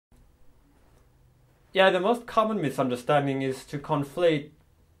Yeah, the most common misunderstanding is to conflate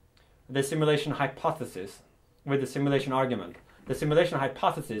the simulation hypothesis with the simulation argument. The simulation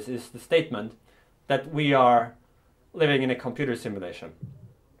hypothesis is the statement that we are living in a computer simulation.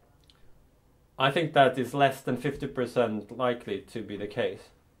 I think that is less than 50% likely to be the case.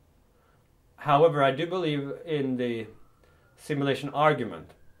 However, I do believe in the simulation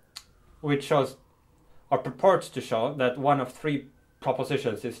argument, which shows or purports to show that one of three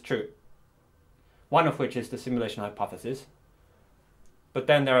propositions is true. One of which is the simulation hypothesis. But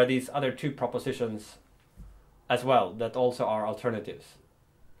then there are these other two propositions as well that also are alternatives.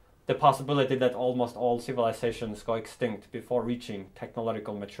 The possibility that almost all civilizations go extinct before reaching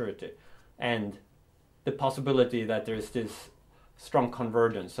technological maturity, and the possibility that there is this strong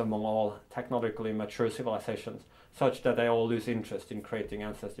convergence among all technologically mature civilizations such that they all lose interest in creating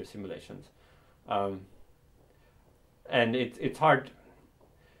ancestor simulations. And it's hard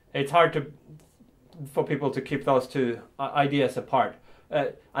for people to keep those two ideas apart.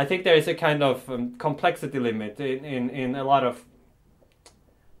 I think there is a kind of complexity limit in a lot of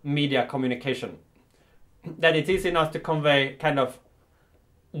media communication, that it's easy enough to convey kind of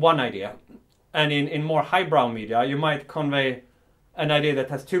one idea, and in more highbrow media you might convey an idea that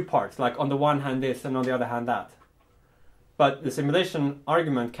has two parts, like on the one hand this and on the other hand that. But the simulation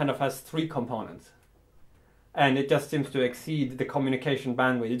argument kind of has three components, and it just seems to exceed the communication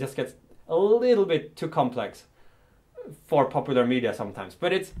bandwidth. It just gets a little bit too complex for popular media sometimes.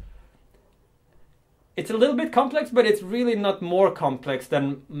 But it's a little bit complex, but it's really not more complex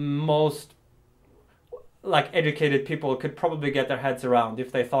than most like educated people could probably get their heads around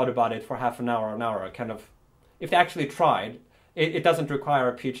if they thought about it for half an hour or an hour. Kind of, if they actually tried. It doesn't require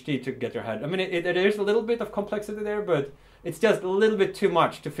a PhD to get your head. I mean, there's a little bit of complexity there, but it's just a little bit too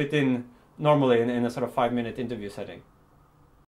much to fit in normally in a sort of 5-minute interview setting.